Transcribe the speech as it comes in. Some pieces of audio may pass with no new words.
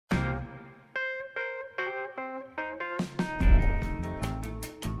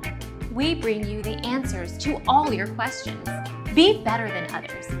we bring you the answers to all your questions. Be better than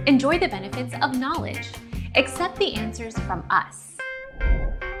others. Enjoy the benefits of knowledge. Accept the answers from us.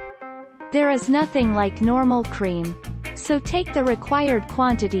 There is nothing like normal cream. So take the required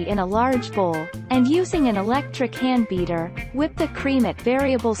quantity in a large bowl, and using an electric hand beater, whip the cream at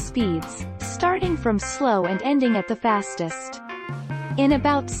variable speeds, starting from slow and ending at the fastest. In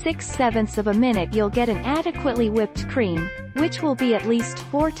about 6/7 of a minute you'll get an adequately whipped cream, which will be at least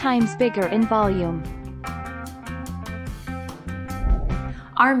 4 times bigger in volume.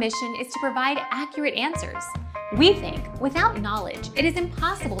 Our mission is to provide accurate answers. We think without knowledge, it is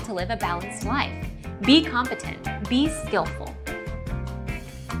impossible to live a balanced life. Be competent, be skillful.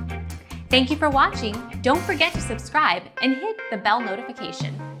 Thank you for watching. Don't forget to subscribe and hit the bell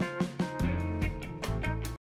notification.